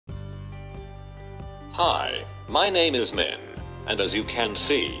Hi, my name is Min, and as you can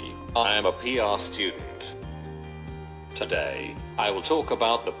see, I am a PR student. Today, I will talk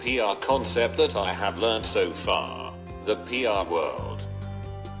about the PR concept that I have learned so far, the PR world.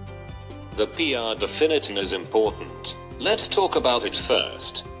 The PR definition is important. Let's talk about it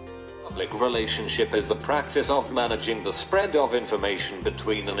first. Public relationship is the practice of managing the spread of information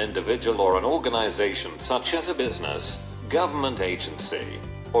between an individual or an organization such as a business, government agency,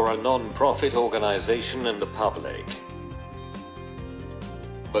 or a non-profit organization and the public.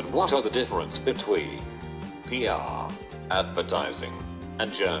 But what are the difference between PR, advertising,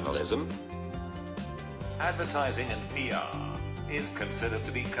 and journalism? Advertising and PR is considered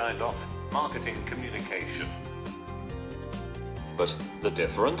to be kind of marketing communication. But the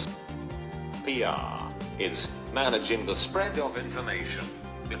difference? PR is managing the spread of information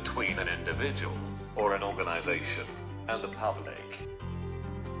between an individual or an organization and the public.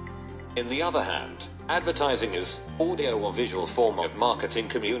 In the other hand, advertising is audio or visual form of marketing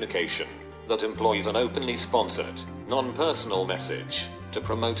communication that employs an openly sponsored, non-personal message to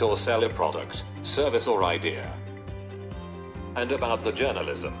promote or sell a product, service or idea. And about the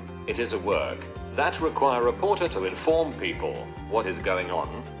journalism, it is a work that requires a reporter to inform people what is going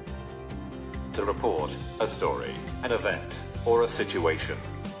on, to report a story, an event, or a situation.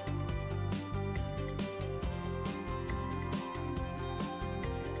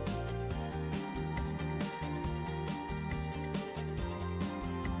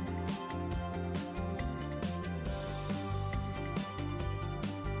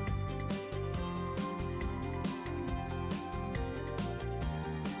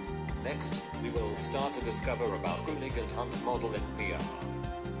 Next, we will start to discover about Grunig and Hunt's model in PR.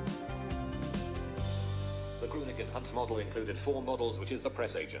 The Grunig and Hunt's model included four models, which is the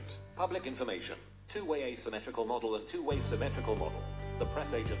press agent, public information, two-way asymmetrical model and two-way symmetrical model. The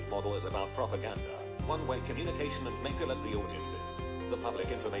press agent model is about propaganda, one-way communication and manipulate the audiences. The public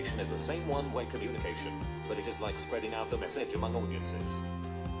information is the same one-way communication, but it is like spreading out the message among audiences.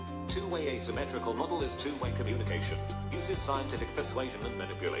 Two-way asymmetrical model is two-way communication, uses scientific persuasion and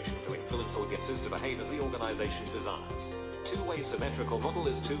manipulation to influence audiences to behave as the organization desires. Two-way symmetrical model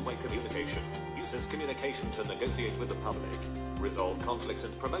is two-way communication, uses communication to negotiate with the public, resolve conflict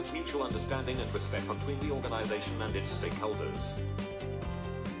and promote mutual understanding and respect between the organization and its stakeholders.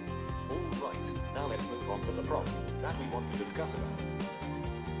 Alright, now let's move on to the problem that we want to discuss about.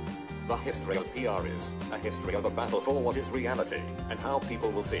 The history of PR is a history of a battle for what is reality, and how people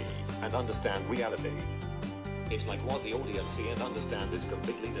will see and understand reality. It's like what the audience see and understand is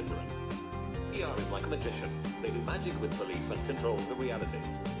completely different. PR is like a magician. They do magic with belief and control the reality.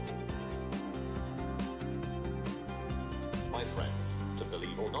 My friend, to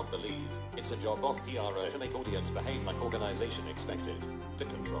believe or not believe, it's a job of PR to make audience behave like organization expected, to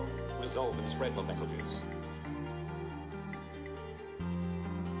control, resolve and spread the messages.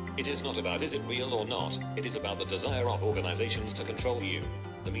 It is not about is it real or not, it is about the desire of organizations to control you.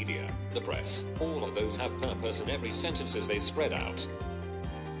 The media, the press, all of those have purpose in every sentences they spread out.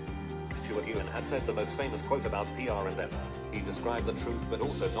 Stuart Ewen had said the most famous quote about PR and ever. He described the truth but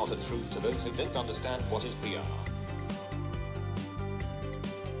also not a truth to those who don't understand what is PR.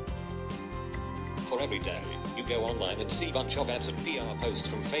 For every day, you go online and see bunch of ads and PR posts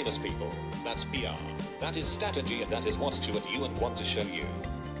from famous people. That's PR. That is strategy and that is what Stuart Ewen want to show you.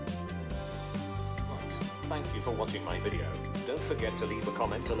 Thank you for watching my video. Don't forget to leave a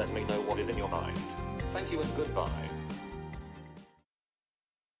comment to let me know what is in your mind. Thank you and goodbye.